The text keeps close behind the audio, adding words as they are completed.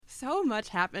so much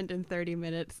happened in 30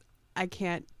 minutes. I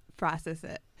can't process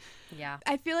it. Yeah.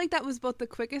 I feel like that was both the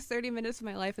quickest 30 minutes of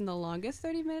my life and the longest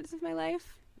 30 minutes of my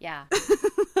life. Yeah.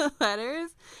 The letters,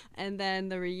 and then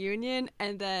the reunion,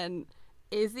 and then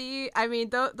Izzy. I mean,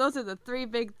 those are the three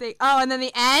big things. Oh, and then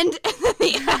the end.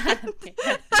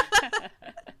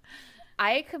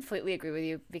 I completely agree with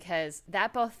you because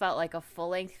that both felt like a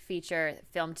full-length feature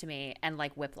film to me and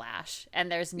like Whiplash.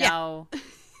 And there's no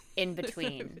in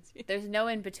between. There's no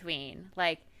in between.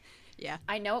 Like, yeah,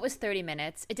 I know it was 30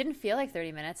 minutes. It didn't feel like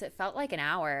 30 minutes. It felt like an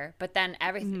hour. But then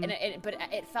everything, but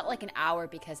it felt like an hour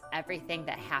because everything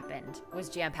that happened was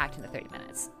jam-packed into 30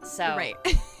 minutes. So right.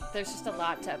 There's just a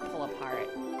lot to pull apart.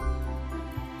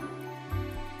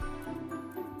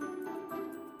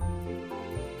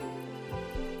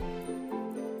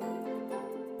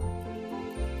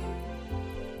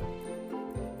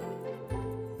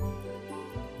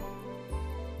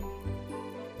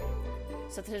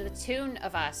 So to the tune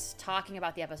of us talking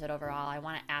about the episode overall, I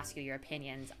want to ask you your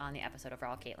opinions on the episode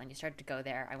overall, Caitlin. You started to go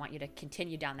there. I want you to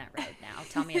continue down that road now.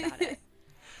 Tell me about it.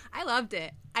 I loved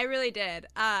it. I really did.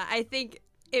 I think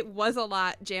it was a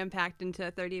lot jam-packed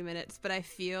into 30 minutes, but I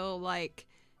feel like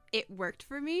it worked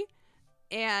for me.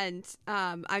 And,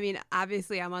 I mean,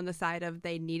 obviously I'm on the side of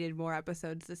they needed more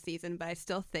episodes this season, but I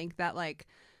still think that, like,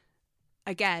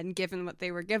 again, given what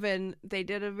they were given, they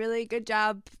did a really good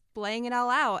job laying it all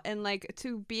out, and like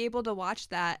to be able to watch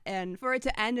that and for it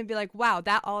to end and be like, wow,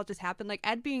 that all just happened. Like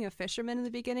Ed being a fisherman in the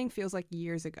beginning feels like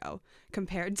years ago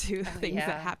compared to things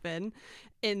that happen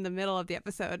in the middle of the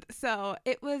episode. So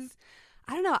it was,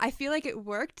 I don't know, I feel like it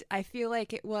worked. I feel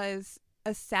like it was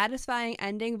a satisfying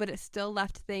ending, but it still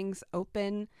left things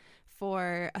open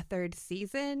for a third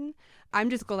season.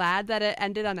 I'm just glad that it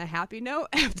ended on a happy note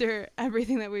after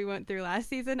everything that we went through last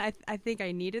season. I think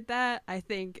I needed that. I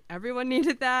think everyone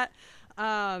needed that.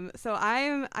 So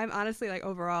I'm honestly like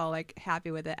overall like happy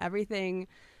with it. Everything,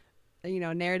 you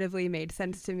know, narratively made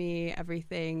sense to me.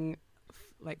 Everything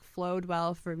like flowed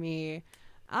well for me.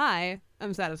 I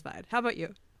am satisfied. How about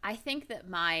you? I think that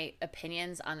my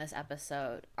opinions on this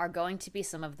episode are going to be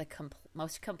some of the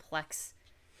most complex,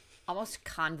 almost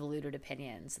convoluted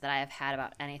opinions that I have had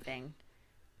about anything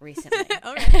recently.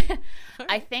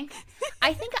 I think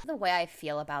the way I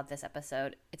feel about this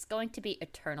episode, it's going to be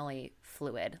eternally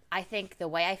fluid. I think the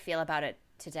way I feel about it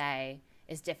today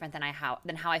is different than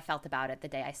how I felt about it the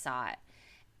day I saw it.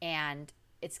 And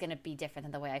it's going to be different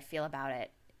than the way I feel about it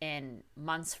in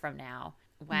months from now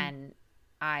when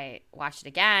I watched it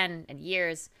again in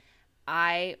years.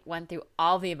 I went through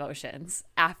all the emotions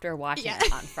after watching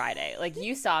it on Friday. Like,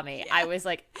 you saw me. Yeah. I was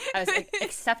like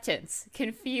acceptance,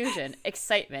 confusion,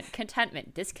 excitement,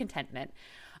 contentment, discontentment,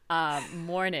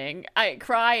 mourning,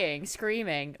 crying,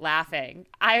 screaming, laughing.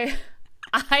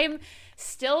 I'm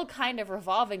still kind of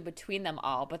revolving between them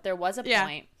all, but there was a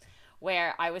point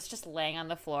where I was just laying on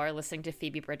the floor listening to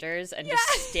Phoebe Bridgers and just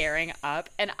staring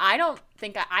up. And I don't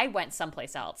think I went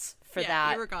someplace else for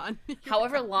that. You were gone.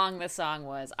 However long the song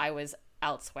was, I was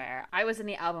elsewhere. I was in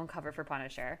the album cover for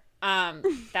Punisher.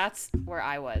 That's where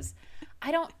I was.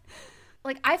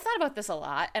 I've thought about this a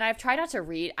lot, and I've tried not to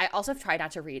read. I also have tried not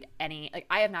to read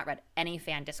I have not read any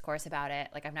fan discourse about it.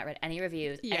 Like, I've not read any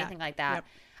reviews, anything like that.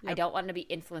 Yep. I don't want to be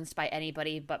influenced by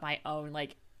anybody but my own,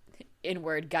 like,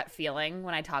 inward gut feeling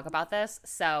when I talk about this.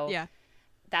 So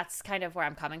that's kind of where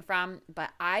I'm coming from. But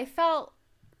I felt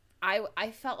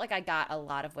like I got a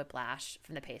lot of whiplash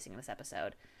from the pacing of this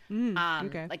episode.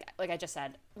 Okay. Like I just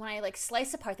said, when I like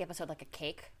slice apart the episode like a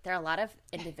cake, there are a lot of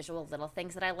individual little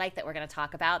things that I like that we're going to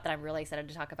talk about that I'm really excited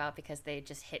to talk about because they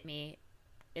just hit me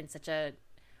in such a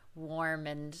warm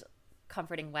and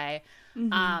comforting way.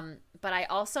 But I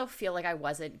also feel like I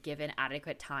wasn't given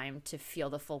adequate time to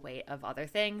feel the full weight of other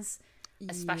things,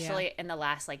 especially in the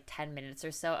last like 10 minutes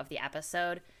or so of the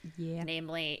episode,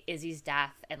 namely Izzy's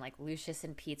death and like Lucius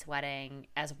and Pete's wedding,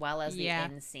 as well as the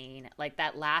end scene. Like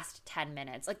that last 10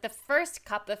 minutes, like the first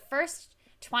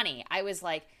 20, I was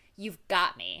like, you've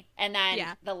got me. And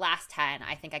then the last 10,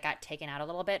 I think I got taken out a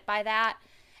little bit by that.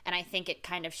 And I think it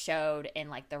kind of showed in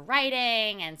like the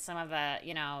writing and some of the,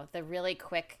 you know, the really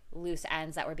quick loose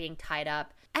ends that were being tied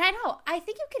up. And I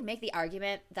think you could make the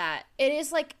argument that it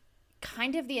is like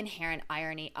kind of the inherent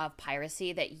irony of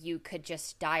piracy that you could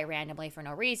just die randomly for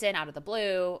no reason out of the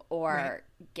blue or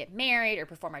get married or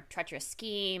perform a treacherous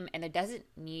scheme. And there doesn't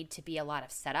need to be a lot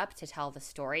of setup to tell the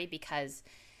story, because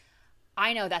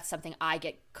I know that's something I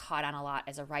get caught on a lot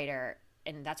as a writer.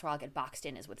 And that's where I'll get boxed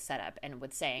in, is with setup and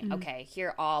with saying, okay, here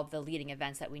are all the leading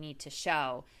events that we need to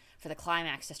show for the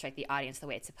climax to strike the audience the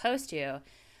way it's supposed to.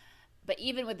 But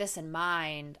even with this in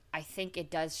mind, I think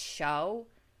it does show,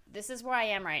 this is where I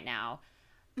am right now.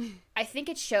 I think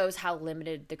it shows how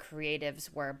limited the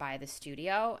creatives were by the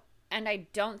studio. And I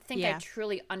don't think I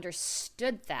truly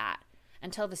understood that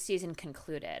until the season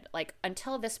concluded. Like,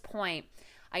 until this point,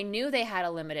 I knew they had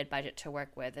a limited budget to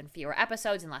work with and fewer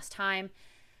episodes and less time.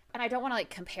 And I don't want to, like,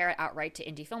 compare it outright to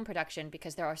indie film production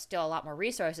because there are still a lot more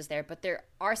resources there. But there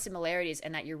are similarities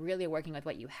in that you're really working with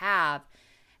what you have.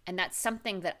 And that's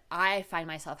something that I find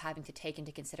myself having to take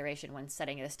into consideration when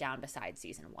setting this down beside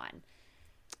season 1.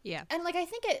 Yeah. And, like, I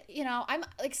think it, you know, I'm,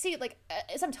 like, see, like,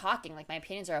 as I'm talking, like, my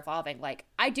opinions are evolving. Like,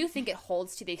 I do think it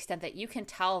holds to the extent that you can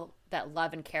tell that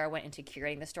love and care went into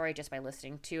curating the story just by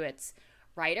listening to its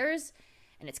writers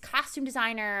and its costume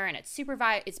designer and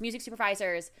its music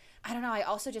supervisors. I don't know. I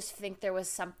also just think there was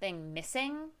something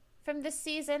missing from this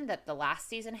season that the last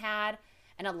season had.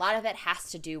 And a lot of it has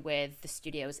to do with the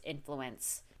studio's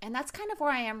influence. And that's kind of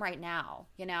where I am right now,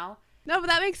 you know? No, but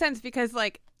that makes sense because,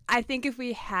 like, I think if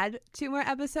we had 2 more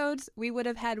episodes, we would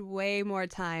have had way more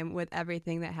time with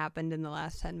everything that happened in the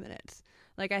last 10 minutes.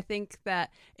 Like, I think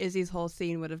that Izzy's whole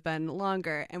scene would have been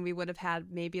longer, and we would have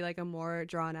had maybe, like, a more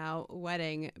drawn-out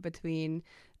wedding between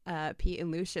Pete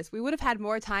and Lucius. We would have had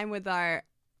more time with our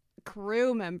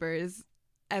crew members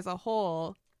as a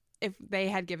whole if they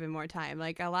had given more time.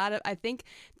 Like, I think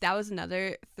that was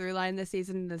another through line this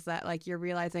season, is that, like, you're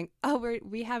realizing, oh,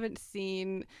 we haven't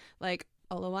seen, like,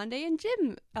 Olawande and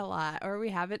Jim a lot, or we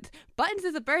haven't. Buttons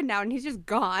is a bird now, and he's just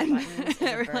gone. Buttons is a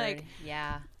bird. Like,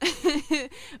 yeah.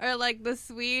 Or, like, the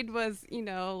Swede was, you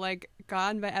know, like,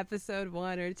 gone by episode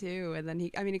 1 or 2, and then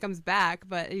he comes back,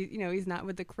 but he, you know, he's not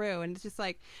with the crew, and it's just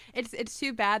like it's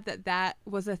too bad that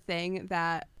was a thing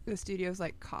that the studios,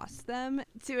 like, cost them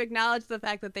to acknowledge the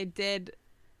fact that they did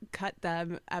cut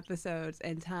them episodes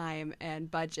and time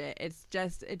and budget.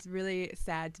 It's really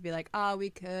sad to be like, oh, we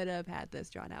could have had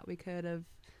this drawn out. We could have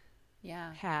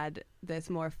had this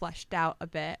more fleshed out a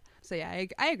bit. So yeah,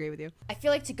 I agree with you. I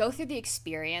feel like to go through the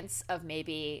experience of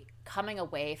maybe coming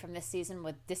away from this season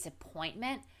with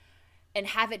disappointment and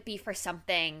have it be for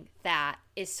something that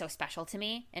is so special to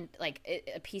me and, like,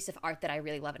 a piece of art that I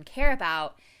really love and care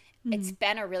about, it's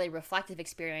been a really reflective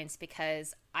experience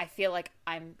because I feel like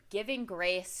I'm giving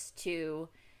grace to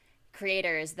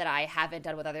creators that I haven't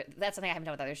done with that's something I haven't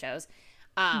done with other shows,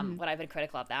 when I've been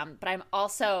critical of them. But I'm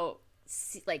also,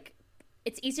 like,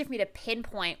 it's easier for me to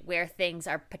pinpoint where things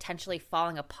are potentially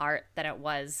falling apart than it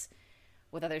was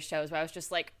with other shows where I was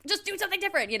just like, just do something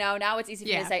different, you know? Now it's easy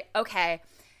for me to say, okay,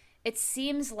 it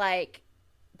seems like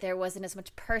there wasn't as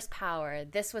much purse power.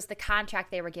 This was the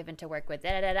contract they were given to work with.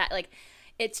 Like,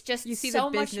 it's just you see so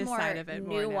the much more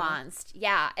nuanced.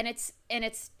 Yeah, and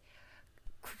it's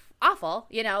awful,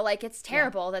 you know, like, it's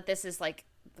terrible that this is, like,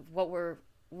 what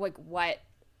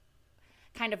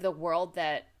kind of the world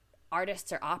that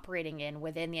artists are operating in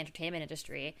within the entertainment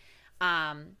industry.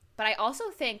 But I also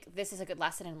think this is a good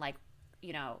lesson in, like,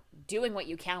 you know, doing what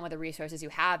you can with the resources you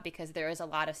have, because there is a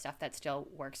lot of stuff that still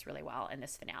works really well in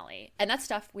this finale. And that's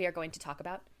stuff we are going to talk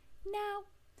about now.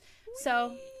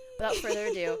 So, without further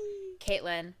ado,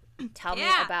 Caitlin, tell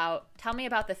me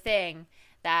about the thing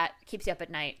that keeps you up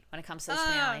at night when it comes to this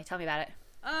finale. Tell me about it.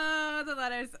 Oh, the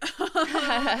letters.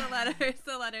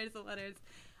 The letters.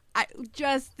 I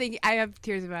have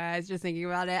tears in my eyes just thinking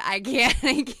about it. I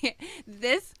can't.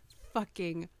 This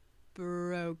fucking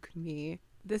broke me.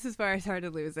 This is where I started to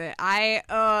lose it.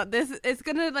 It's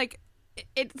gonna, like,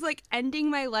 it's like ending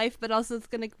my life, but also it's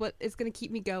gonna keep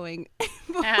me going.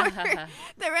 The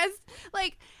rest,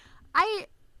 like,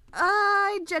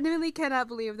 I genuinely cannot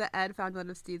believe that Ed found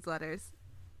one of Steed's letters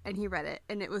and he read it,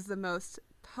 and it was the most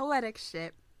poetic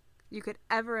shit you could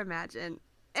ever imagine.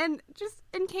 And just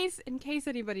in case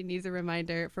anybody needs a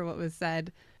reminder for what was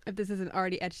said, if this isn't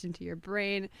already etched into your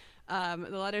brain, the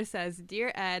letter says,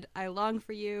 "Dear Ed, I long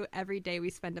for you. Every day we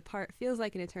spend apart feels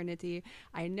like an eternity.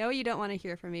 I know you don't want to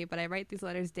hear from me, but I write these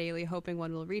letters daily, hoping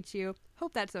one will reach you.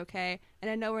 Hope that's okay.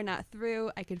 And I know we're not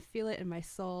through. I can feel it in my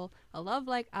soul. A love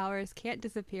like ours can't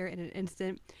disappear in an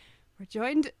instant. We're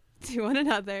joined to one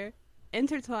another,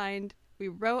 intertwined. We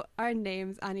wrote our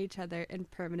names on each other in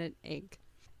permanent ink."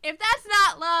 If that's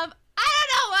not love, I don't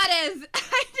know what is.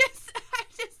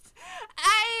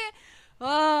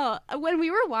 When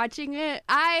we were watching it,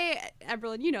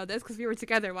 Eberlyn, you know this because we were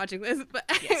together watching this, but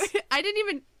yes. I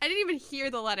didn't even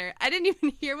hear the letter. I didn't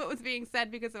even hear what was being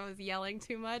said because I was yelling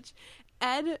too much.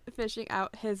 Ed fishing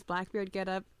out his Blackbeard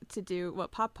getup to do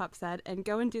what Pop Pop said and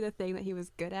go and do the thing that he was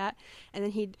good at, and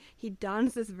then he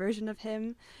dons this version of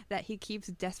him that he keeps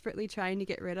desperately trying to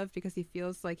get rid of because he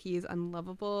feels like he's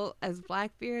unlovable as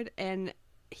Blackbeard, and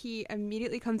he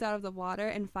immediately comes out of the water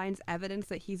and finds evidence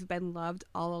that he's been loved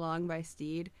all along by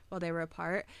Steed while they were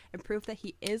apart, and proof that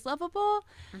he is lovable,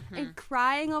 and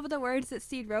crying over the words that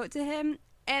Steed wrote to him.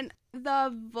 And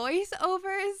the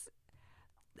voiceovers,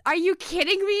 are you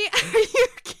kidding me? Are you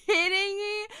kidding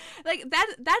me? Like,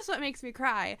 that's what makes me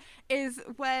cry, is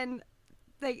when,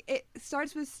 like, it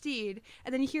starts with Steed,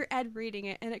 and then you hear Ed reading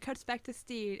it, and it cuts back to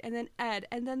Steed, and then Ed,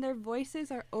 and then their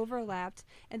voices are overlapped,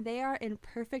 and they are in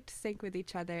perfect sync with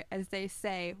each other as they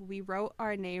say, "We wrote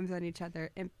our names on each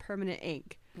other in permanent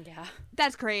ink." Yeah.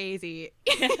 That's crazy.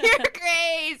 You're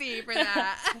crazy for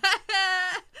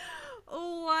that.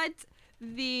 What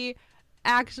the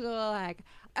actual heck?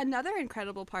 Another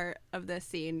incredible part of this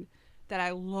scene that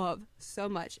I love so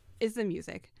much is the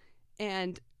music.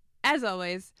 And as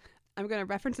always, I'm going to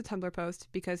reference a Tumblr post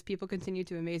because people continue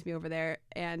to amaze me over there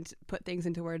and put things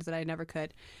into words that I never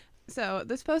could. So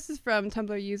this post is from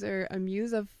Tumblr user A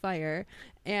Muse of Fire,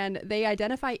 and they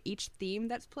identify each theme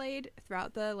that's played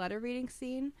throughout the letter reading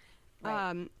scene.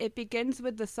 Right. It begins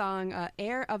with the song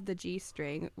Air of the G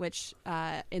String, which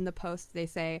in the post they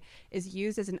say is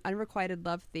used as an unrequited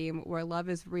love theme where love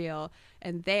is real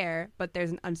and there, but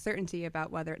there's an uncertainty about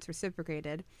whether it's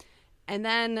reciprocated. And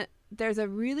then there's a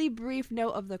really brief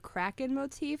note of the Kraken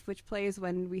motif, which plays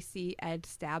when we see Ed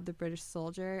stab the British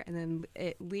soldier, and then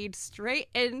it leads straight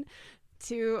in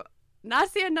to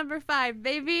Nasia number 5,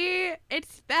 baby!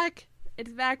 It's back!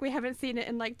 It's back. We haven't seen it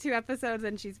in like 2 episodes,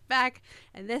 and she's back.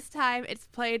 And this time it's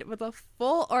played with a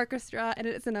full orchestra, and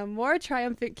it's in a more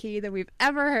triumphant key than we've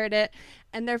ever heard it.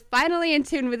 And they're finally in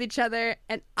tune with each other,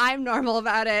 and I'm normal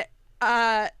about it.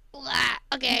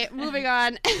 Okay, moving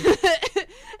on.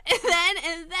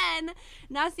 and then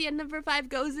Nasia number 5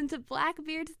 goes into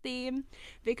Blackbeard's theme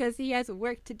because he has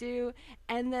work to do,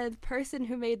 and the person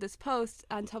who made this post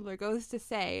on Tumblr goes to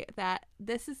say that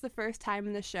this is the first time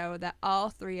in the show that all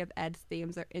 3 of Ed's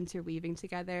themes are interweaving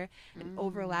together and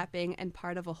overlapping and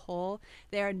part of a whole.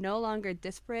 They are no longer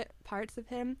disparate parts of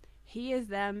him. He is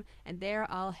them, and they are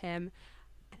all him.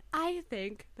 And I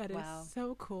think that is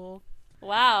so cool.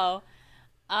 Wow.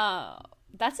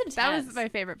 That's intense. That was my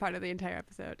favorite part of the entire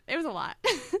episode. It was a lot.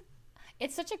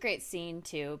 It's such a great scene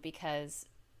too, because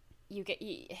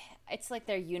it's like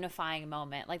their unifying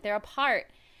moment. Like, they're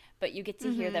apart, but you get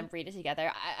to hear them read it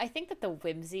together. I think that the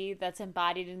whimsy that's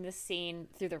embodied in this scene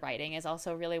through the writing is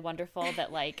also really wonderful.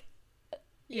 That, like,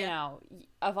 you know,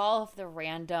 of all of the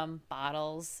random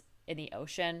bottles in the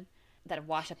ocean that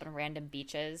wash up on random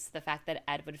beaches, the fact that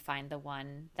Ed would find the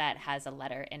one that has a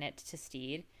letter in it to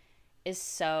Steed is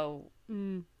so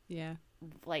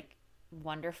like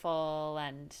wonderful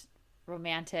and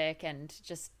romantic and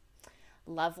just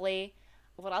lovely.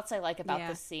 What else I like about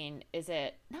this scene is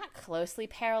it not closely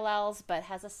parallels, but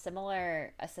has a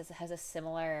similar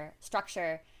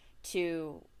structure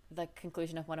to the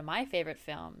conclusion of one of my favorite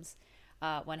films,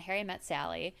 When Harry Met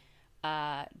Sally,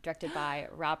 directed by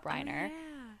Rob Reiner,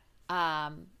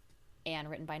 and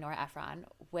written by Nora Ephron,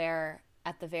 where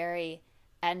at the very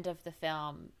end of the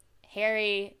film,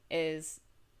 Harry is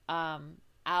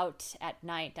out at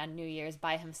night on New Year's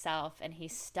by himself, and he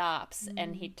stops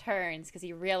and he turns because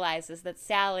he realizes that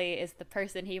Sally is the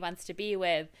person he wants to be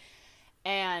with.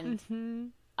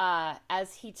 And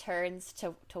as he turns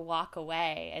to walk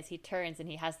away, as he turns and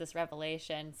he has this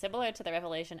revelation, similar to the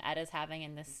revelation Ed is having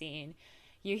in this scene,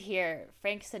 you hear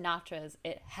Frank Sinatra's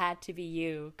 "It Had to Be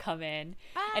You" come in,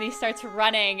 and he starts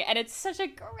running, and it's such a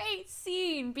great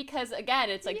scene because,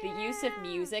 again, it's like the use of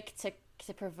music to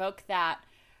provoke that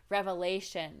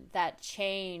revelation, that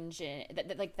change, and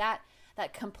that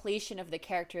completion of the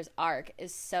character's arc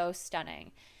is so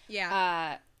stunning.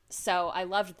 So I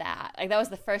loved that. Like, that was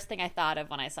the first thing I thought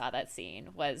of when I saw that scene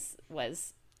was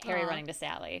Harry running to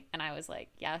Sally, and I was like,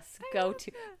 yes, go to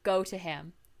him. Go to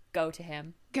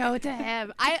him. Go to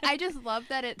him. I just love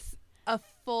that it's a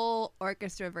full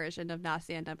orchestra version of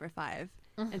Nasia number 5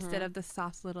 instead of the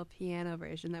soft little piano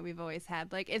version that we've always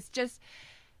had. Like, it's just,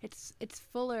 it's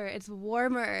fuller, it's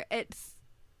warmer, it's,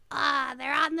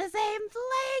 they're on the same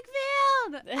playing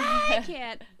field. I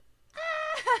can't.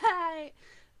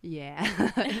 Yeah.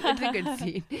 It's a good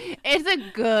scene. It's a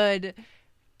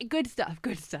good stuff.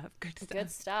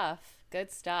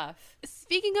 Good stuff.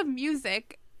 Speaking of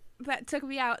music, that took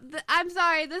me out. I'm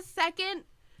sorry, the second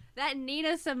that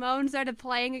Nina Simone started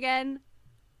playing again,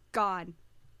 gone.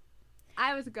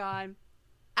 I was gone.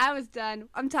 I was done.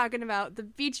 I'm talking about the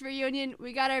beach reunion.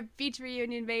 We got our beach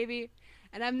reunion, baby.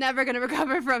 And I'm never going to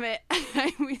recover from it.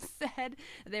 We said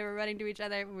they were running to each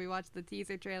other when we watched the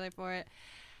teaser trailer for it.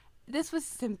 This was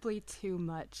simply too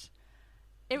much.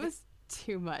 It was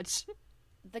too much.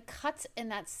 The cuts in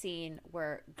that scene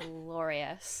were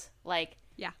glorious. Like,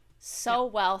 So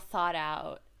well thought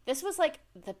out. This was like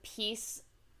the piece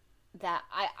that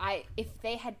I if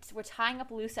they were tying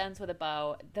up loose ends with a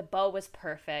bow, the bow was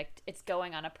perfect. It's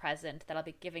going on a present that I'll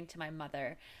be giving to my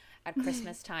mother at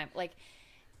Christmas time. Like,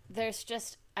 there's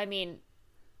just, I mean,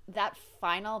 that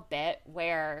final bit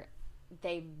where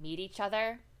they meet each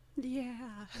other.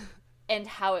 Yeah. And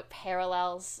how it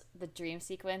parallels the dream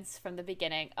sequence from the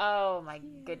beginning. Oh my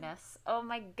goodness. Oh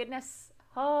my goodness.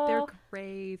 Oh, they're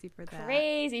crazy for that.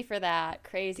 Crazy for that.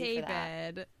 Crazy for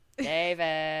that.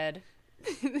 David.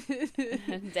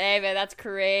 David, that's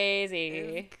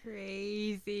crazy. It's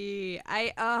crazy.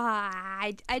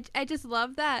 I just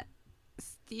love that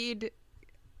Steed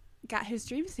got his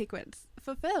dream sequence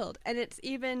fulfilled, and it's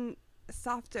even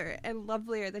softer and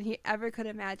lovelier than he ever could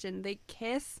imagine. They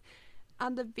kiss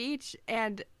on the beach,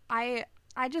 and I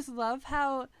just love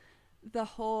how the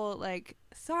whole, like,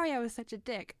 sorry I was such a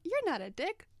dick. You're not a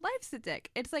dick. Life's a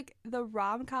dick. It's like the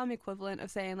rom-com equivalent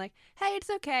of saying, like, hey, it's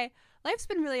okay. Life's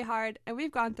been really hard, and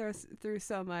we've gone through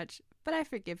so much, but I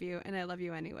forgive you, and I love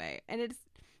you anyway. And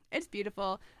it's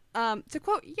beautiful. To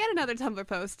quote yet another Tumblr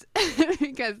post,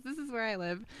 because this is where I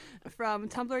live, from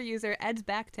Tumblr user Ed's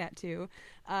Back Tattoo,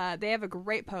 they have a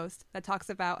great post that talks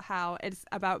about how it's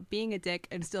about being a dick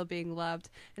and still being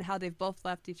loved, and how they've both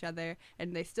left each other,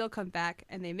 and they still come back,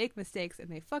 and they make mistakes,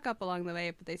 and they fuck up along the way,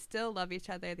 but they still love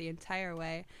each other the entire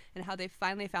way, and how they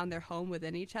finally found their home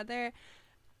within each other.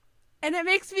 And it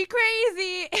makes me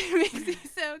crazy. It makes me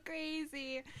so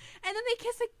crazy. And then they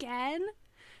kiss again.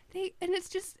 And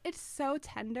it's so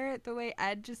tender the way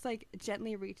Ed just, like,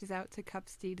 gently reaches out to cup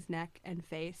Steed's neck and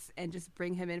face and just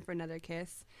bring him in for another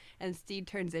kiss. And Steed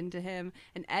turns into him.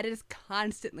 And Ed is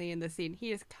constantly in the scene.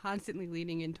 He is constantly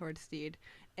leaning in towards Steed.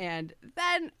 And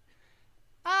then,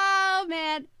 oh,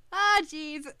 man. Oh,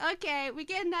 jeez. Okay, we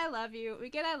get an I love you. We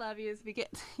get I love yous.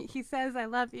 He says, I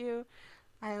love you.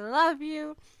 I love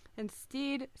you. And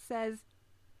Steed says,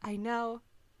 I know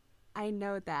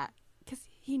that. Because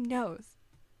he knows.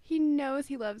 He knows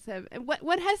he loves him. And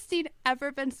when has Steed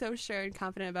ever been so sure and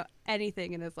confident about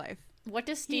anything in his life? What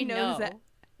does Steed know?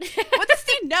 What does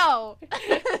Steed know?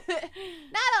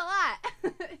 Not a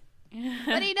lot.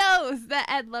 But he knows that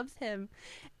Ed loves him.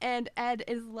 And Ed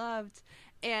is loved.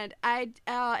 And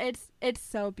it's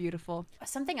so beautiful.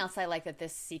 Something else I like that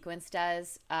this sequence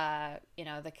does, the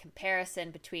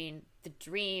comparison between the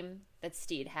dream that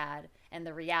Steed had and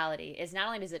the reality is not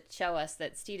only does it show us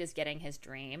that Steed is getting his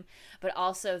dream, but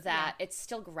also that it's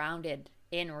still grounded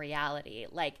in reality.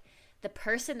 Like, the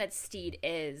person that Steed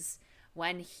is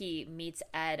when he meets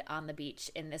Ed on the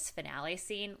beach in this finale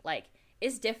scene, like,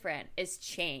 is different, is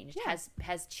changed,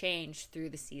 has changed through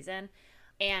the season,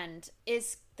 and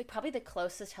is probably the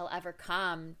closest he'll ever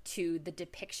come to the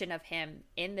depiction of him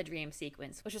in the dream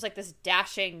sequence, which was like this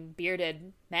dashing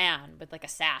bearded man with like a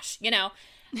sash,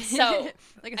 so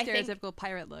like a stereotypical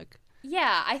pirate look.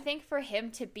 Yeah, I think for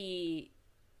him to be,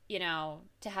 to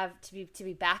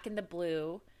be back in the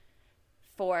blue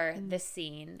for this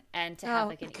scene, and to have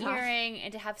like an earring,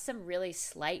 and to have some really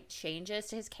slight changes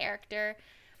to his character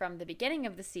from the beginning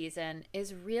of the season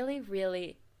is really,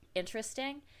 really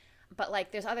interesting. But,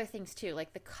 like, there's other things, too,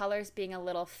 like the colors being a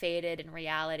little faded in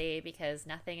reality because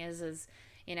nothing is as,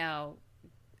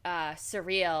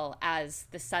 surreal as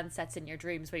the sunsets in your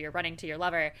dreams where you're running to your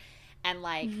lover. And,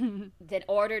 like, in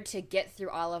order to get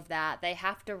through all of that, they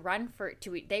have to run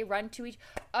to each.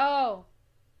 Oh,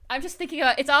 I'm just thinking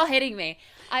about, it's all hitting me.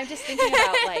 I'm just thinking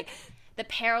about, like, the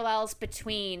parallels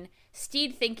between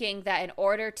Steed thinking that in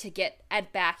order to get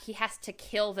Ed back, he has to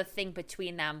kill the thing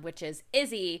between them, which is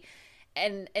Izzy.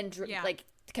 And like,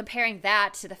 comparing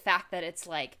that to the fact that it's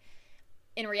like,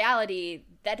 in reality,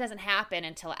 that doesn't happen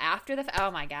until after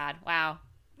oh my god, wow.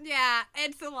 Yeah,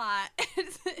 it's a lot.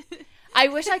 I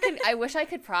wish I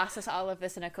could process all of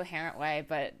this in a coherent way,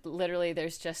 but literally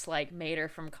there's just like Mater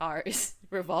from Cars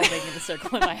revolving in a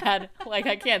circle in my head. Like,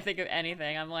 I can't think of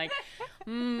anything. I'm like,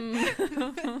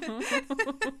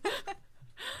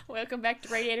 welcome back to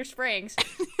Radiator Springs.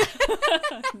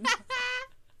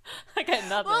 I got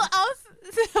nothing. Well,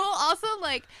 also,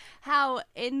 like, how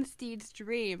in Steed's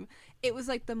dream, it was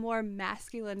like the more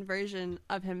masculine version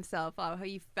of himself. How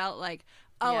he felt like,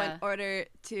 in order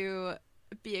to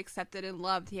be accepted and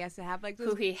loved, he has to have like this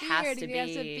who he has to be. He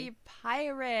has to be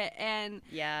pirate, and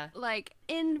like,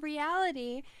 in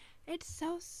reality, it's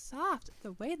so soft.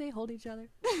 The way they hold each other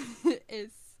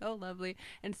is so lovely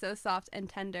and so soft and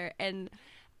tender. And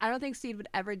I don't think Steed would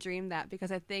ever dream that,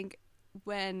 because I think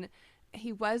when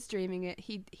he was dreaming it,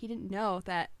 he didn't know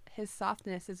that his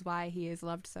softness is why he is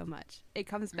loved so much. It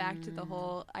comes back to the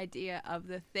whole idea of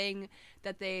the thing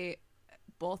that they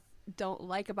both don't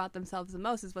like about themselves the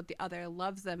most is what the other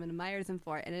loves them and admires them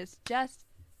for. And it's just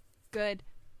good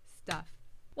stuff.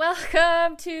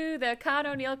 Welcome to the Con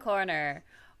O'Neill Corner,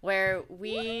 where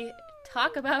we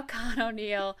talk about Con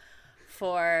O'Neill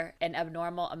for an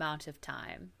abnormal amount of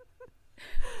time.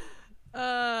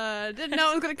 Didn't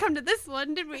know it was going to come to this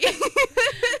one, did we?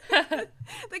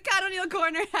 The Con O'Neill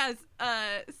Corner has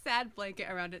a sad blanket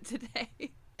around it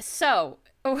today. So,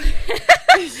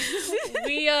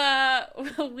 we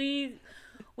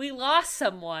lost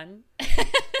someone.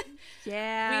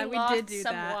 Yeah, we did do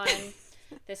that.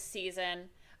 This season,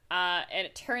 and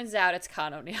it turns out it's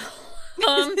Con O'Neill.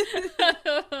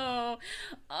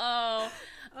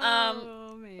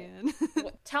 Oh man.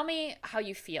 Tell me how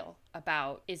you feel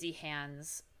about Izzy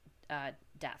Hand's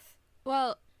death.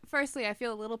 Well, firstly, I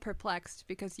feel a little perplexed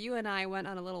because you and I went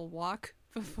on a little walk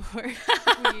before we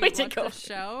watched the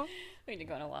show. We did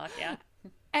go on a walk, yeah.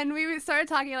 And we started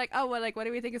talking like, oh, well, like, what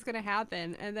do we think is going to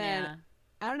happen? And then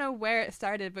I don't know where it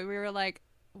started, but we were like,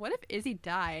 what if Izzy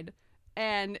died?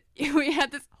 And we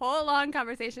had this whole long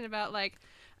conversation about like,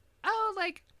 oh,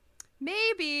 like,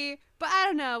 maybe, but I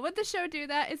don't know. Would the show do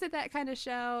that? Is it that kind of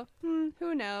show?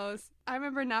 Who knows? I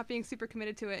remember not being super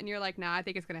committed to it, and you're like, nah, I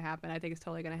think it's going to happen. I think it's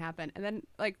totally going to happen. And then,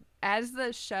 like, as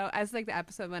the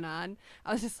episode went on,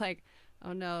 I was just like,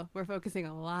 oh no, we're focusing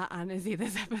a lot on Izzy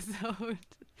this episode.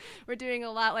 We're doing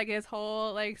a lot, like, his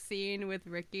whole, like, scene with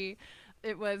Ricky.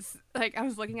 It was, like, I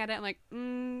was looking at it and like,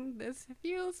 this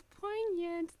feels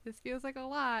poignant. This feels like a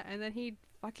lot. And then he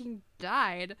fucking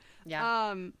died.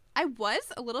 Yeah. I was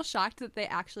a little shocked that they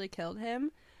actually killed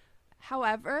him.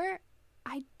 However,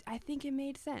 I think it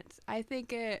made sense. I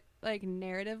think it, like,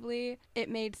 narratively, it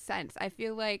made sense. I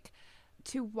feel like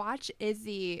to watch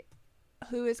Izzy,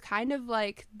 who is kind of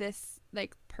like this,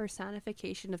 like,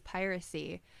 personification of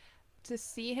piracy, to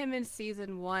see him in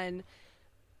season 1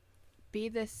 be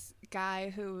this guy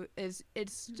who is,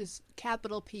 it's just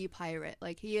capital P pirate.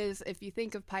 Like, he is, if you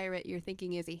think of pirate, you're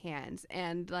thinking Izzy Hands.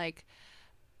 And, like,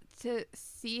 to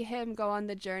see him go on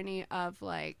the journey of,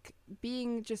 like,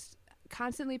 being just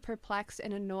constantly perplexed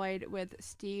and annoyed with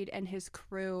Steed and his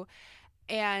crew,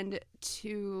 and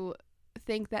to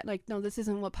think that, like, no, this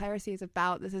isn't what piracy is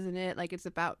about. This isn't it. Like, it's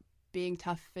about being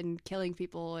tough and killing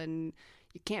people, and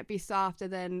you can't be soft.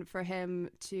 And then for him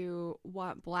to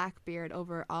want Blackbeard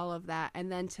over all of that,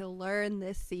 and then to learn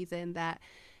this season that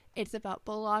it's about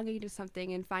belonging to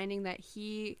something and finding that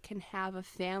he can have a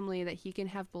family, that he can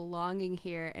have belonging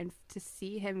here, and to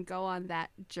see him go on that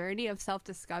journey of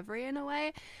self-discovery in a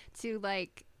way to,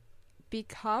 like,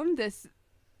 become this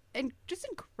and just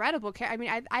incredible character. I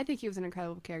mean, I think he was an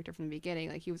incredible character from the beginning.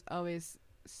 Like, he was always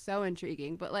so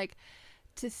intriguing, but, like,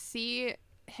 to see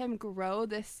him grow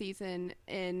this season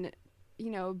and, you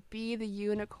know, be the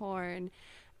unicorn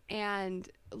and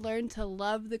learn to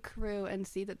love the crew and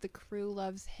see that the crew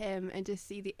loves him, and to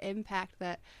see the impact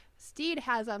that Steed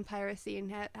has on piracy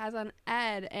and has on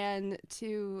Ed, and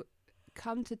to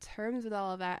come to terms with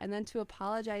all of that, and then to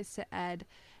apologize to Ed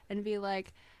and be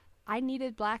like, I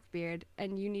needed Blackbeard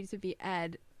and you need to be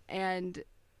Ed, and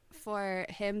for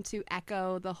him to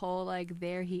echo the whole, like,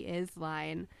 there he is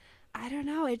line. I don't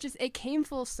know, it came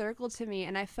full circle to me,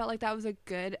 and I felt like that was a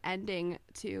good ending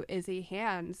to Izzy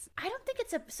Hands. I don't think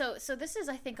it's so this is,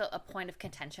 I think, a point of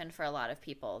contention for a lot of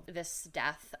people, this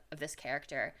death of this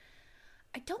character.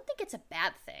 I don't think it's a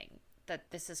bad thing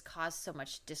that this has caused so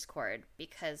much discord,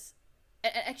 because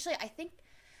actually I think,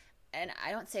 and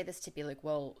I don't say this to be like,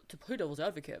 well, to play devil's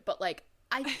advocate, but, like,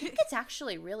 I think it's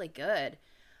actually really good,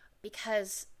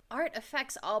 because art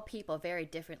affects all people very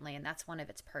differently, and that's one of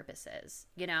its purposes,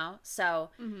 you know? So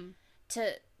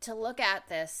to look at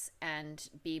this and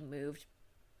be moved,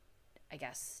 I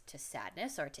guess, to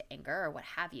sadness or to anger or what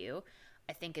have you,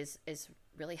 I think is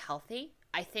really healthy.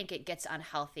 I think it gets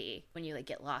unhealthy when you, like,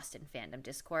 get lost in fandom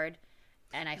discord.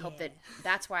 And I hope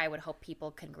that's where I would hope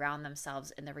people can ground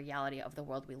themselves in the reality of the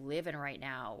world we live in right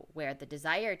now, where the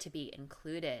desire to be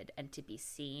included and to be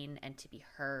seen and to be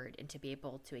heard and to be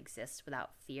able to exist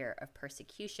without fear of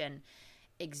persecution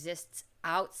exists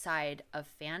outside of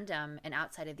fandom and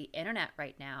outside of the internet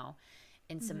right now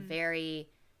in some very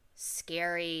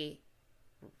scary,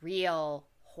 real,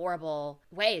 horrible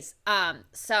ways.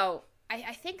 So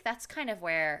I think that's kind of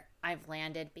where I've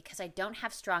landed, because I don't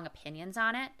have strong opinions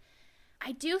on it.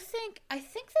 I think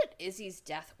that Izzy's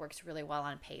death works really well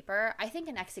on paper. I think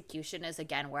an execution is,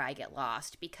 again, where I get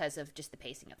lost because of just the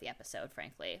pacing of the episode,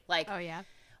 frankly. Like, oh yeah,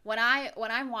 when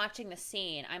I'm watching the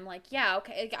scene, I'm like, yeah,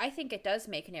 okay, I think it does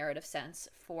make narrative sense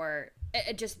for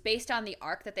just based on the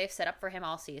arc that they've set up for him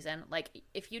all season. Like,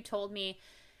 if you told me,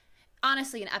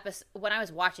 honestly, when I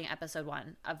was watching episode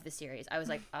 1 of the series, I was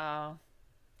like, oh,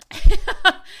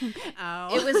 Oh.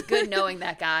 It was good knowing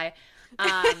that guy.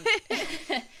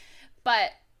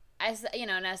 But as you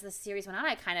know, and as the series went on,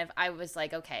 I was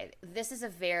like, okay, this is a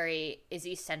very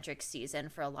Izzy-centric season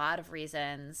for a lot of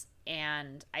reasons,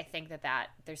 and I think that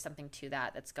there's something to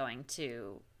that that's going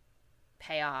to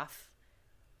pay off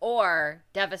or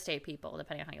devastate people,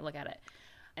 depending on how you look at it,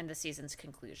 in the season's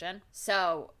conclusion.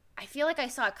 So I feel like I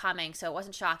saw it coming, so it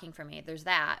wasn't shocking for me. There's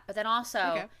that. But then also,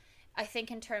 okay. I think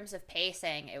in terms of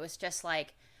pacing, it was just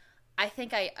like, I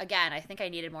think I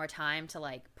needed more time to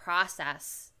like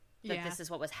process that this is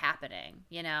what was happening,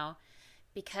 you know?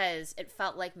 Because it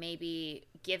felt like maybe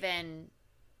given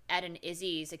Ed and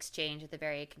Izzy's exchange at the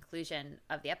very conclusion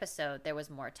of the episode, there was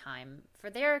more time for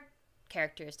their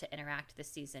characters to interact this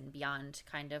season beyond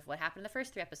kind of what happened in the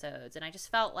first 3 episodes. And I just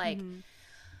felt like,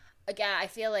 again, I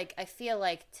feel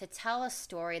like to tell a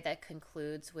story that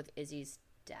concludes with Izzy's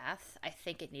death, I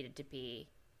think it needed to be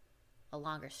a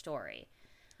longer story.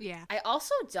 Yeah. I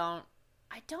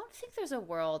don't think there's a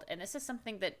world, and this is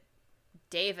something that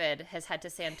David has had to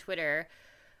say on Twitter.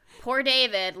 Poor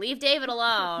David, leave David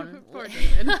alone. Poor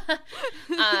David.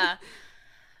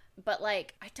 But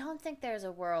like, I don't think there's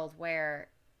a world where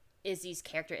Izzy's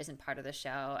character isn't part of the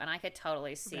show, and I could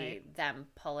totally see them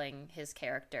pulling his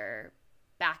character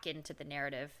back into the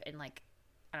narrative in, like,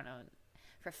 I don't know,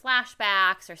 for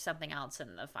flashbacks or something else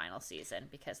in the final season,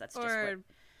 because that's just what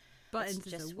Buttons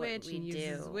is a witch and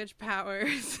uses witch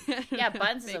powers. Yeah,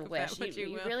 Buttons is a witch.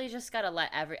 You really just gotta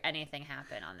let anything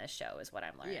happen on this show, is what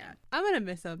I'm learning. Yeah, I'm gonna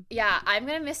miss him. Yeah, I'm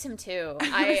gonna miss him too.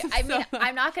 I mean,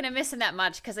 I'm not gonna miss him that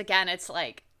much because, again, it's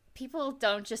like, people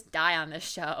don't just die on this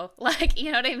show. Like,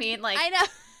 you know what I mean? Like, I know.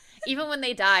 Even when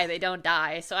they die, they don't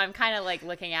die. So I'm kind of like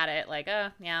looking at it like, oh,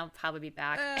 yeah, I'll probably be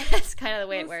back. That's kind of the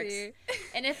way it works. See.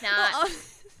 And if not,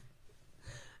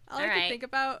 all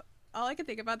I could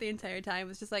think about the entire time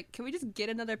was just like, can we just get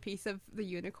another piece of the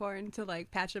unicorn to like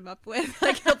patch him up with?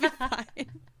 Like, he'll be fine.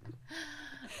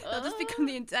 It'll just become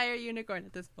the entire unicorn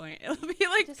at this point. It'll be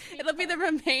like, it'll be the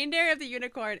remainder of the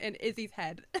unicorn in Izzy's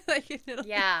head. Like,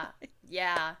 yeah.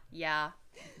 Yep.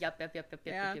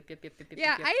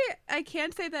 Yeah, I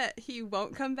can't say that he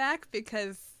won't come back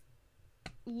because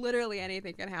literally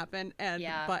anything can happen, and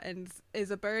Buttons is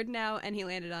a bird now, and he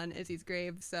landed on Izzy's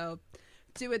grave, so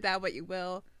do with that what you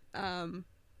will.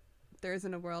 There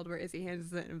isn't a world where Izzy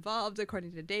isn't involved,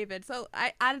 according to David. So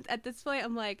I at this point,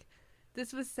 I'm like,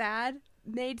 this was sad,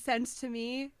 made sense to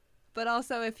me, but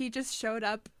also if he just showed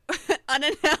up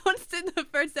unannounced in the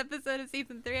first episode of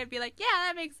season 3, I'd be like, yeah,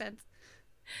 that makes sense.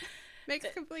 Makes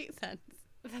complete sense.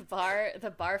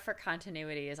 The bar for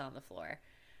continuity is on the floor.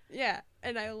 Yeah,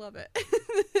 and I love it.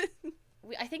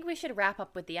 I think we should wrap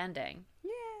up with the ending.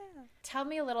 Yeah. Tell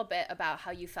me a little bit about how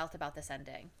you felt about this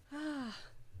ending.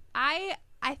 I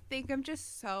think I'm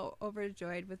just so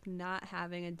overjoyed with not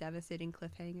having a devastating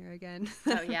cliffhanger again.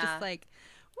 Oh, I'm yeah. just like,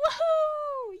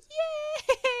 woohoo!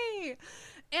 Yay!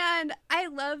 And I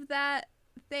love that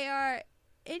they are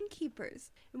innkeepers.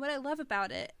 And what I love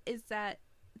about it is that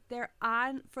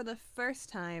for the first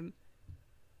time,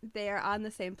 they are on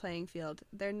the same playing field.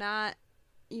 They're not,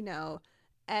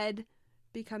 Ed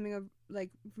becoming a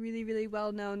really, really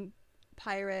well-known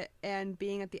pirate and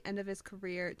being at the end of his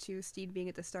career to Steed being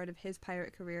at the start of his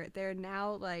pirate career. They're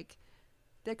now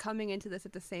they're coming into this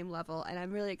at the same level, and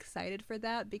I'm really excited for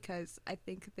that because I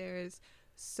think there's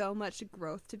so much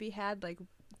growth to be had. Like,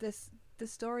 the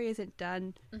story isn't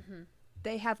done. Mm-hmm.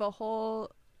 They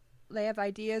have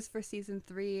ideas for season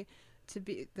 3 to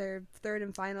be their third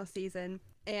and final season,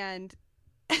 and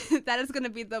that is going to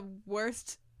be the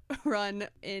worst run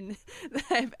that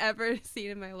I've ever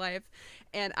seen in my life,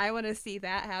 and I want to see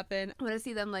that happen. I want to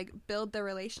see them build their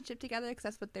relationship together, because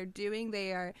that's what they're doing.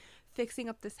 They are fixing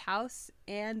up this house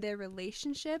and their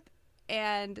relationship,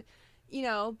 and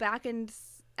back in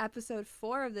episode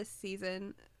 4 of this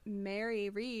season, Mary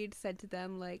Reed said to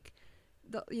them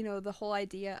the whole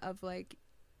idea of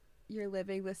you're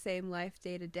living the same life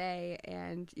day to day,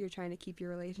 and you're trying to keep your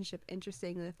relationship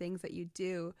interesting and the things that you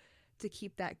do to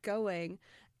keep that going.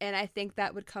 And I think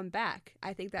that would come back.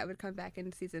 I think that would come back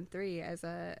in season 3 as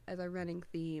a running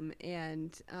theme.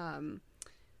 And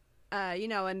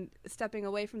and stepping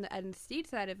away from the Ed and Steed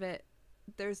side of it,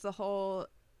 there's the whole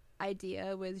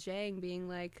idea with Zhang being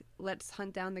like, let's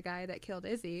hunt down the guy that killed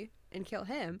Izzy and kill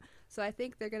him. So I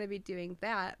think they're going to be doing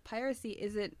that. Piracy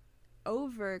isn't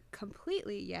over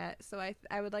completely yet, so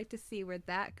I would like to see where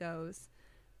that goes.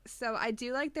 So I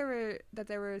do like there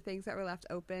were things that were left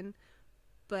open,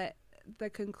 but the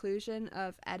conclusion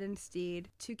of Ed and Steed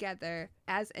together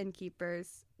as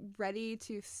innkeepers, ready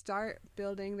to start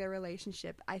building their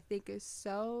relationship, I think is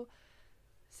so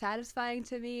satisfying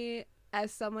to me.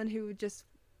 as someone who just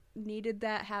needed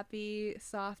that happy,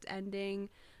 soft ending.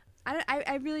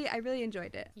 I really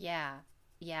enjoyed it. Yeah.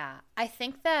 Yeah. I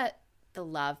think that the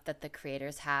love that the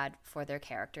creators had for their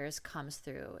characters comes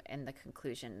through in the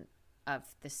conclusion of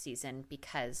this season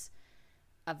because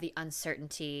of the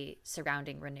uncertainty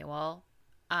surrounding renewal.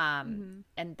 And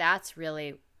that's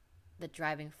really the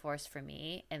driving force for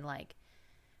me in like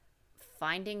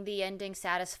finding the ending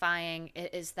satisfying,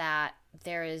 is that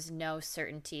there is no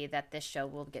certainty that this show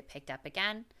will get picked up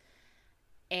again.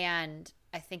 And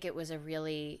I think it was a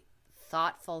really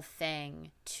thoughtful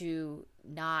thing to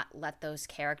not let those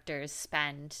characters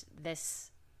spend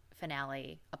this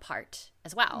finale apart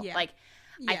as well. Yeah. Like,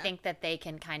 Yeah. I think that they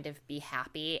can kind of be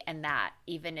happy, and that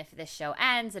even if this show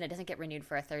ends and it doesn't get renewed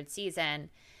for a third season,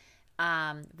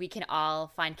 we can all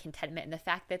find contentment in the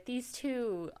fact that these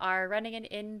two are running an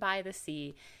inn by the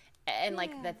sea, and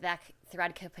like that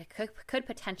thread could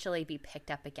potentially be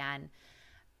picked up again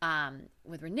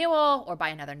with renewal or by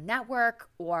another network,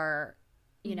 or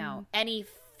you know, any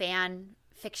fan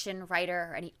fiction writer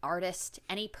or any artist,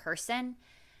 any person,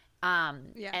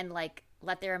 and like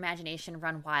let their imagination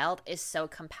run wild is so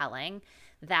compelling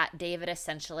that David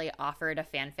essentially offered a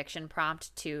fan fiction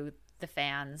prompt to the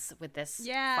fans with this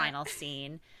final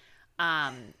scene,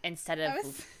 instead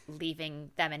of leaving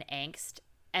them in angst,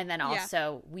 and then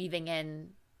also weaving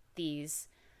in these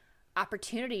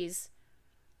opportunities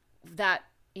that,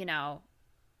 you know,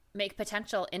 make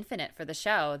potential infinite for the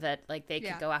show, that like they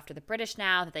could go after the British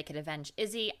now, that they could avenge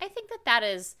Izzy. I think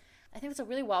it's a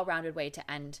really well-rounded way to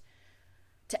end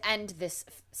this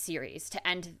series, to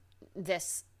end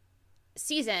this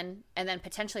season, and then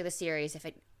potentially the series if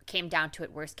it came down to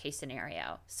it, worst case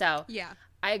scenario. So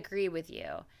I agree with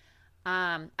you.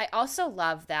 I also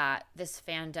love that this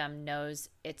fandom knows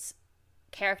its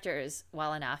characters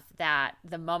well enough that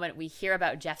the moment we hear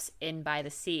about Jeff's inn by the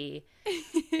sea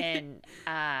in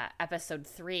episode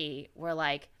 3, we're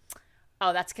like,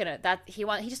 oh,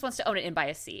 he just wants to own it in by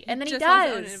a sea, and then he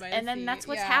does, and then that's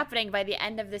what's happening by the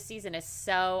end of the season. Is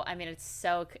so, I mean, it's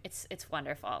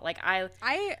wonderful. Like I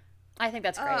think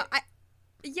that's great.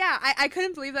 I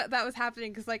couldn't believe that was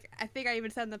happening, because like I think I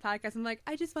even said in the podcast, I'm like,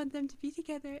 I just want them to be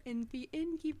together and be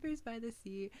innkeepers by the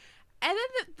sea. And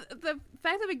then the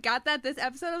fact that we got that this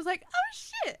episode, I was like, oh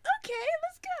shit, okay,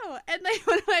 let's go. And like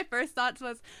one of my first thoughts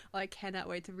was, well, I cannot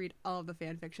wait to read all of the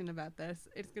fan fiction about this.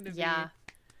 It's gonna be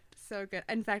so good.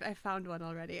 In fact, I found one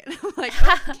already, and I'm like,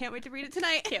 oh, can't wait to read it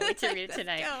tonight. Can't wait to read it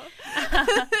tonight.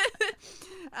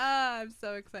 I'm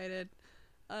so excited.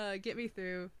 Get me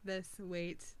through this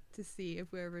wait to see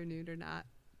if we're renewed or not.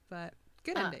 But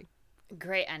good ending.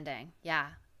 Great ending. Yeah.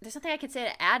 There's nothing I could say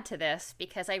to add to this,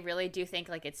 because I really do think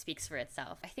like it speaks for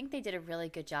itself. I think they did a really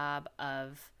good job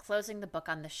of closing the book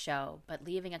on the show, but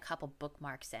leaving a couple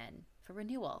bookmarks in for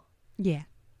renewal. Yeah.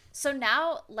 So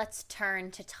now let's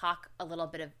turn to talk a little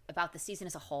bit about the season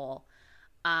as a whole.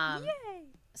 Yay!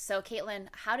 So Caitlin,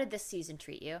 how did this season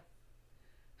treat you?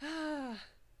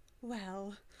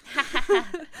 Well,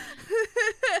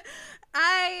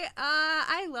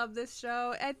 I love this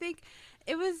show. I think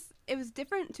it was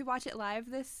different to watch it live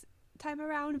this time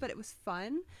around, but it was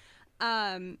fun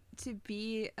to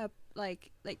be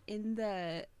like in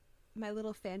my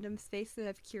little fandom space that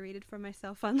I've curated for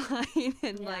myself online,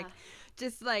 and like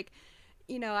just like,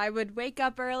 you know, I would wake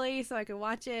up early so I could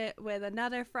watch it with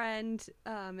another friend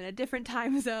in a different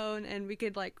time zone, and we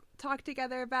could like talk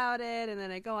together about it, and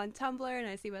then I go on Tumblr and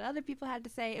I see what other people had to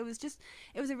say. It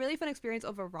was a really fun experience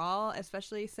overall,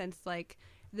 especially since like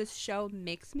this show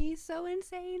makes me so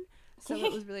insane. So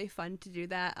it was really fun to do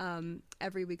that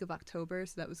every week of October,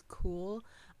 so that was cool.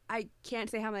 I can't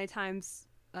say how many times,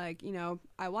 like, you know,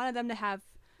 I wanted them to have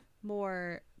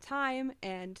more time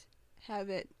and have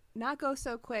it not go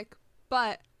so quick,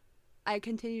 but I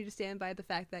continue to stand by the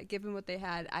fact that given what they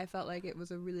had, I felt like it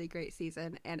was a really great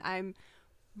season, and I'm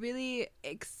really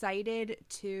excited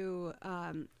to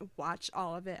watch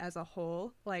all of it as a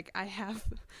whole. Like, I have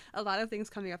a lot of things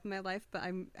coming up in my life, but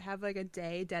I have like a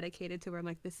day dedicated to where I'm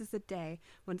like, this is the day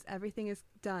once everything is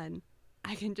done,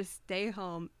 I can just stay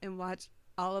home and watch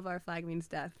all of Our Flag Means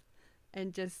Death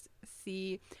and just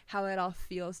see how it all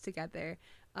feels together,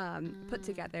 put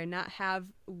together, not have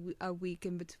a week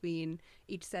in between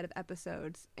each set of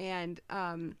episodes. And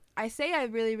I say I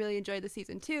really, really enjoyed the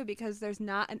season too, because there's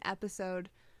not an episode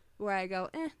where I go,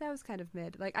 that was kind of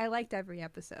mid. Like, I liked every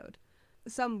episode,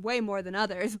 some way more than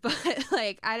others, but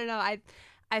like, I don't know,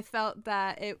 I felt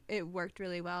that it worked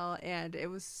really well, and it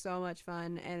was so much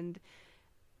fun. And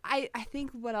I think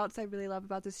what else I really love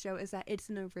about this show is that it's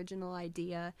an original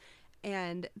idea,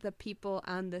 and the people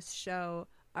on this show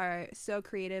are so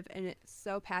creative and it's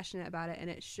so passionate about it, and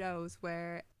it shows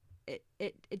where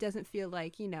it doesn't feel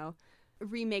like, you know,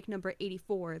 remake number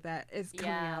 84 that is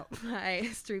coming out by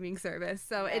streaming service.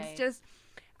 So it's just,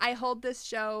 I hold this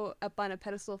show up on a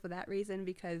pedestal for that reason,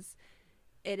 because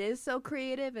it is so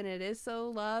creative and it is so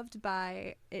loved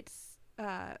by its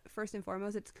first and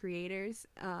foremost its creators,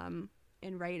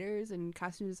 and writers and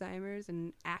costume designers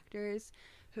and actors,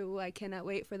 who I cannot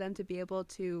wait for them to be able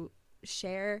to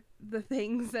share the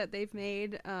things that they've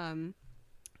made.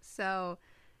 So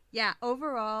yeah,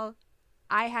 overall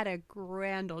I had a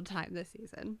grand old time this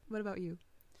season. What about you?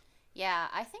 Yeah,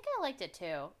 I think I liked it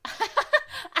too.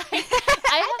 I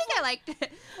think I liked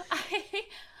it.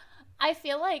 I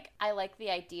feel like I like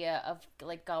the idea of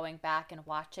like going back and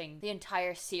watching the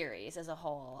entire series as a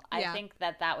whole. I think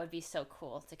that would be so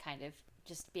cool to kind of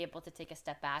just be able to take a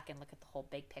step back and look at the whole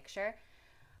big picture.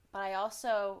 But I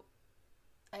also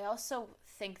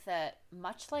think that,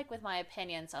 much like with my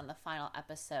opinions on the final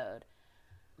episode,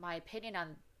 my opinion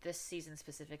on this season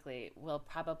specifically will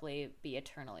probably be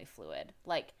eternally fluid.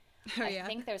 Like, I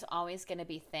think there's always going to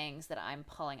be things that I'm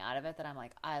pulling out of it that I'm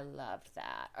like, I loved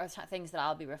that. Or things that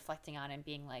I'll be reflecting on and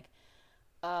being like,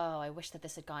 oh, I wish that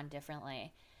this had gone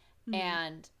differently. Mm-hmm.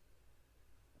 And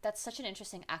that's such an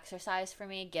interesting exercise for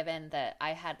me, given that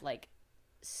I had like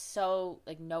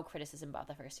no criticism about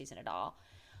the first season at all.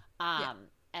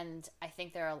 And I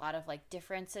think there are a lot of like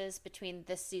differences between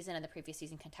this season and the previous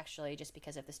season contextually, just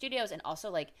because of the studios, and also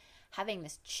like having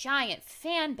this giant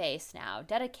fan base now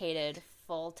dedicated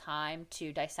full time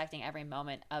to dissecting every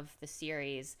moment of the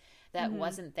series that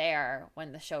wasn't there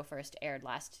when the show first aired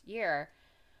last year.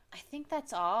 I think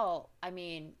that's all. I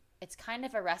mean, it's kind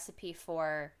of a recipe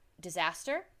for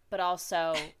disaster, but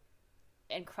also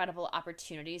incredible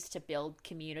opportunities to build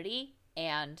community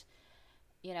and,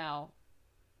 you know,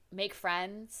 make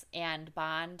friends and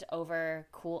bond over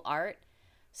cool art.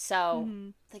 So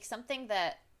like something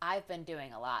that I've been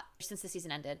doing a lot since the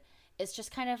season ended is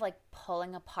just kind of like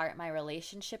pulling apart my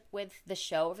relationship with the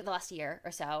show over the last year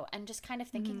or so, and just kind of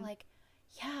thinking like,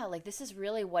 yeah, like this is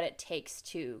really what it takes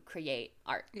to create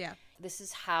art. Yeah. This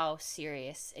is how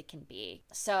serious it can be.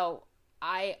 So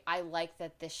I like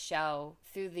that this show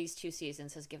through these 2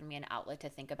 seasons has given me an outlet to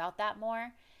think about that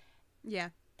more. Yeah.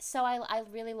 So I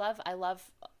really love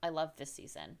this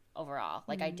season overall.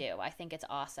 Like I do. I think it's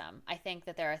awesome. I think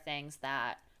that there are things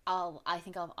that I'm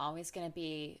always going to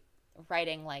be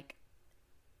writing like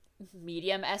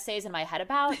medium essays in my head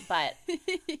about, but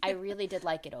I really did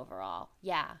like it overall.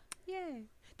 Yeah. Yay.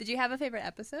 Did you have a favorite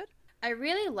episode? I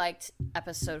really liked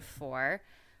episode 4.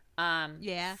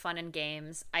 Fun and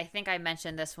Games. I think I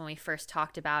mentioned this when we first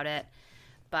talked about it,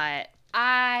 but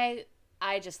I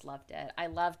just loved it. I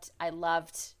loved it.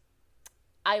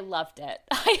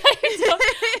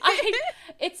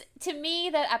 It's, to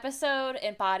me, that episode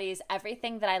embodies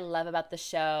everything that I love about the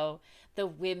show. The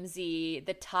whimsy,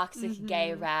 the toxic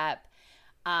gay rep,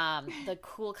 the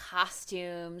cool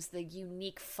costumes, the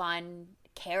unique, fun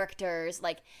characters.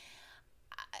 Like,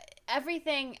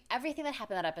 everything that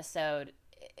happened in that episode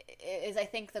is, I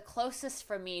think, the closest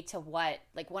for me to what,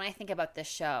 like, when I think about this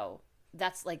show,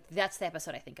 that's the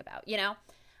episode I think about, you know?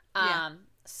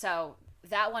 So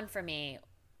that one for me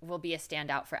will be a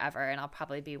standout forever, and I'll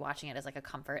probably be watching it as like a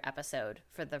comfort episode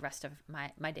for the rest of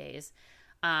my days.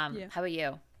 How about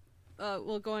you?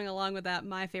 Well, going along with that,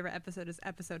 my favorite episode is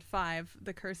episode 5,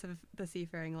 The Curse of the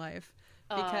Seafaring Life,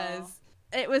 because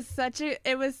it was such a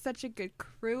good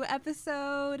crew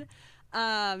episode.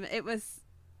 It was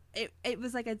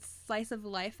like a slice of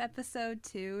life episode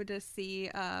too, to see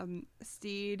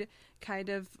Steed kind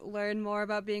of learn more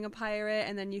about being a pirate,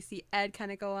 and then you see Ed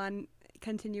kind of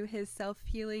continue his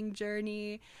self-healing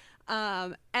journey.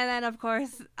 And then of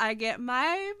course I get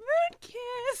my moon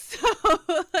kiss. So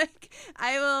like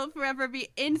I will forever be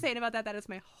insane about that. That is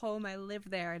my home. I live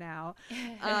there now.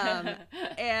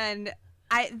 And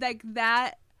I like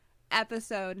that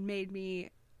episode made me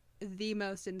the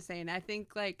most insane. I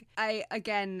think like I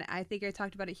think I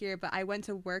talked about it here, but I went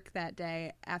to work that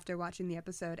day after watching the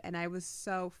episode and I was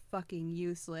so fucking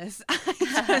useless.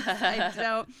 I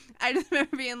just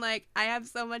remember being like, I have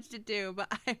so much to do,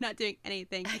 but I'm not doing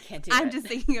anything. I can't do I'm it. just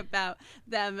thinking about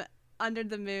them under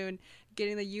the moon,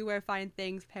 getting the You Wear Fine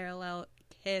Things parallel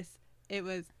kiss. It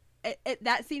was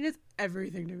that scene is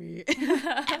everything to me.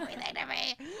 Everything to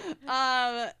me.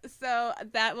 So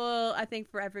that will, I think,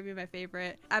 forever be my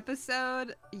favorite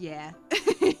episode. Yeah.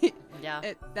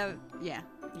 Yeah. Yeah.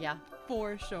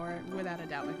 For sure, without a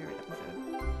doubt, my favorite episode.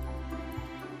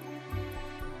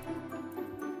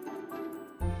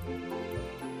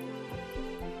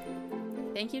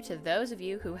 Thank you to those of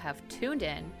you who have tuned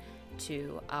in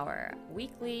to our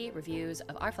weekly reviews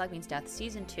of Our Flag Means Death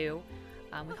Season 2.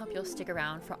 We hope you'll stick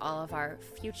around for all of our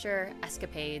future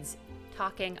escapades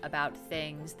talking about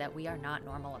things that we are not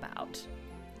normal about.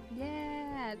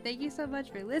 Yeah, thank you so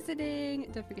much for listening.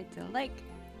 Don't forget to like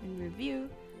and review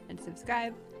and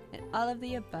subscribe and all of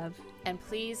the above. And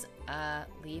please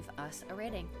leave us a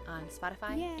rating on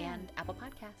Spotify and Apple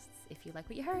Podcasts if you like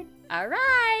what you heard. All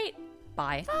right.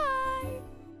 Bye. Bye.